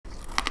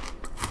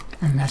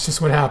And that's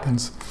just what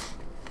happens.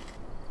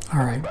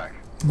 Alright,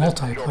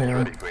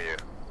 multiplayer.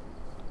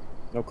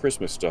 No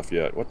Christmas stuff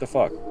yet. What the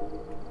fuck?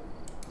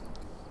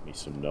 Need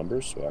some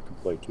numbers so I can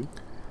play too.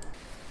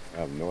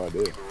 I have no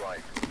idea.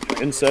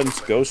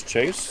 Incense, ghost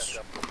chase,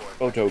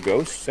 photo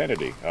ghost,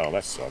 sanity. Oh,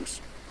 that sucks.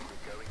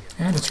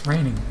 And it's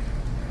raining.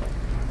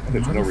 And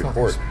there's no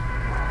report.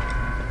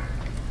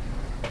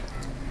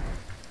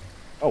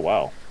 Oh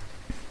wow.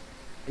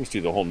 I can see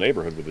the whole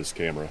neighborhood with this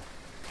camera.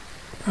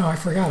 Oh, I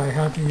forgot I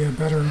had the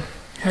better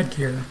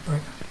headgear, but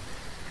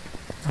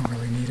I don't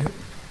really need it.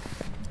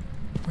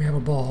 We have a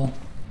ball.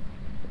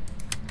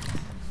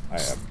 I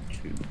have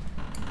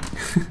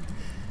 2.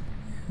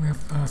 We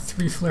have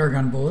 3 flare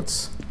gun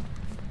bullets.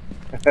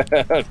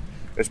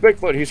 It's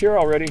Bigfoot. He's here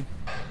already.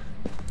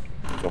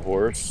 The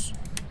horse.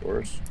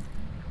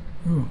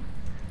 Ooh,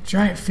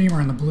 giant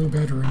femur in the blue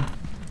bedroom.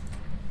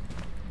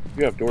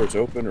 You have doors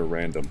open or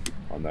random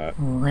on that?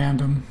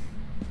 Random.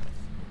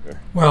 Okay.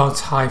 Well,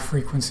 it's high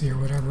frequency or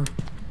whatever.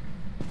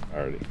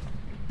 Alrighty.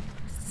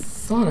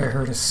 Thought I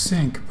heard a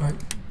sink, but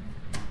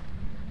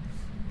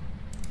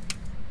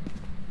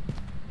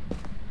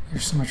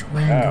there's so much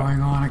rain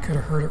going on, I could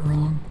have heard it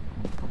wrong.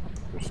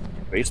 There's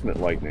basement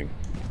lightning.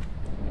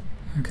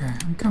 Okay,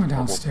 I'm coming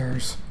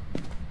downstairs.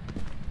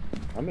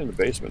 I'm in the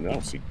basement and I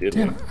don't see diddly.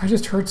 Damn, I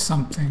just heard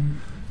something.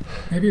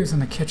 Maybe it was in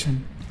the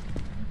kitchen.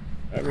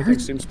 Everything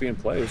seems to be in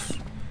place.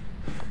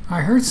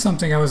 I heard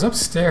something. I was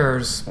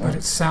upstairs, but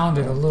it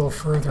sounded a little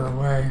further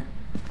away.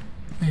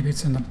 Maybe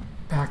it's in the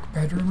back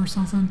bedroom or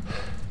something.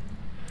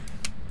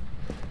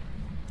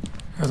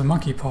 Oh, the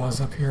monkey paws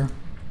up here.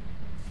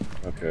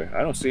 Okay,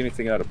 I don't see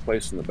anything out of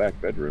place in the back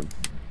bedroom.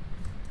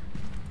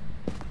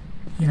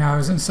 You know, I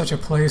was in such a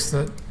place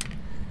that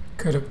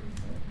could have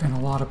been a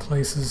lot of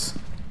places.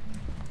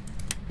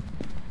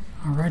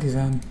 Alrighty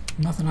then.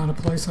 Nothing out of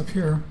place up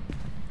here.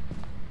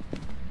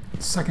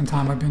 Second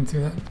time I've been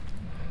through that.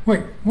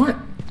 Wait, what?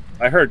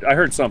 I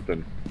heard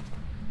something.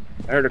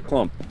 I heard a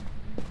clump.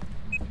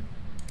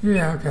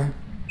 Yeah, okay.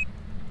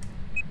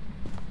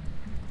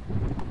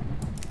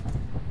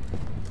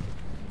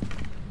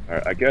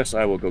 Alright, I guess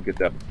I will go get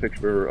that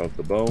picture of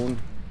the bone.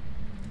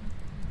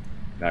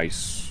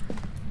 Nice.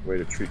 Way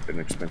to treat an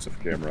expensive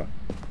camera.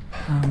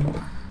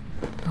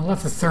 I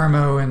left the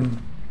thermo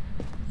and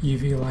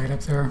UV light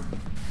up there.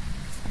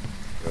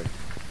 Okay.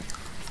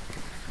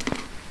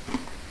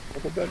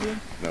 Purple bedroom?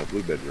 No,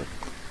 blue bedroom.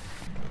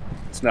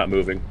 It's not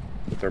moving.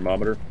 The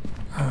thermometer.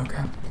 Oh,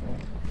 okay. I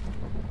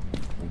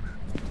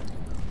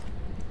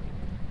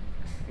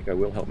think I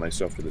will help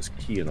myself to this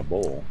key in a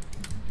bowl.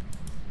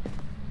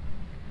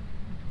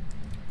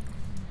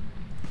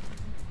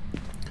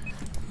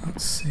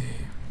 Let's see.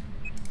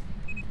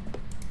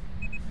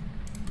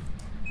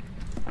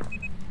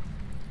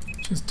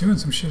 Just doing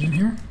some shit in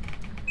here.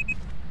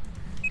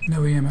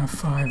 No EMF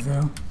 5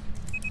 though.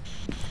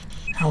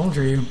 How old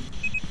are you?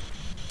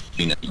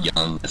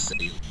 Young.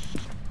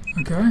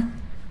 Okay.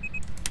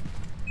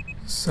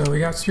 So we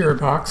got spirit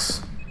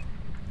box.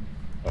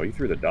 Oh, you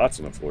threw the dots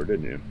on the floor,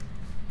 didn't you?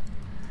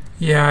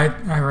 Yeah,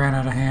 I ran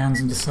out of hands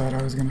and decided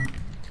I was gonna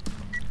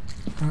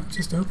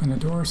just open a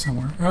door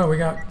somewhere. Oh, we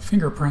got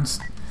fingerprints.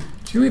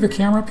 Did you leave a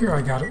camera up here?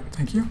 I got it.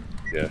 Thank you.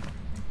 Yeah.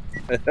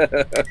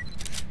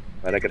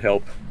 Glad I could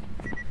help.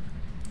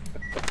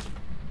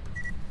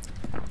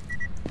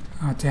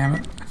 Oh, damn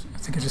it. I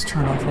think I just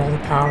turned off all the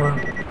power.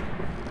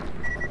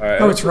 Right,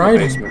 oh, it's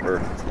riding.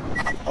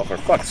 Oh, for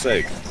fuck's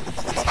sake.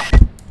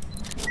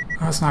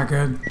 Oh, that's not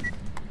good.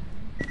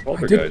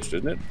 Poltergeist,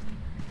 didn't it?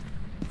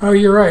 Oh,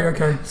 you're right.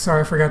 Okay.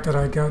 Sorry, I forgot that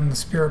I got in the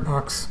spirit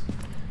box.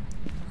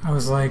 I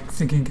was like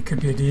thinking it could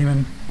be a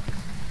demon.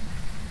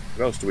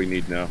 What else do we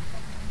need now?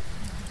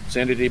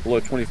 Sanity below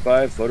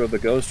 25, photo of the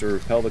ghost or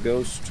repel the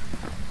ghost?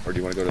 Or do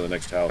you want to go to the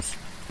next house?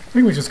 I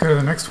think we just go to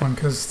the next one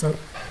because that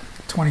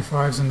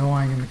 25's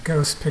annoying and the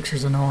ghost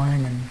picture's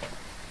annoying and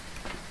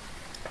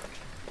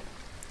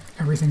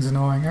everything's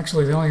annoying.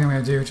 Actually, the only thing I'm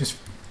going to do is just...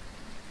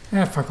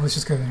 fuck, let's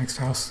just go to the next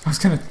house. I was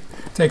going to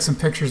take some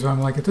pictures, but I'm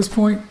like, at this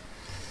point,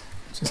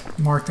 just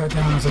mark that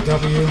down as a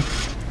W.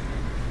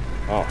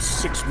 Oh,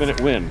 6-minute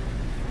win.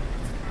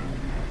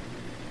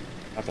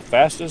 Not the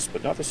fastest,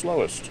 but not the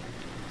slowest.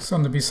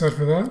 Something to be said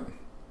for that.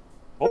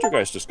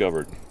 Poltergeist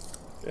discovered.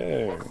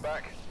 Yay. Welcome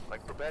back.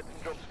 I've prepared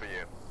some jobs for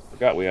you.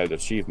 Forgot we had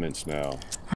achievements now.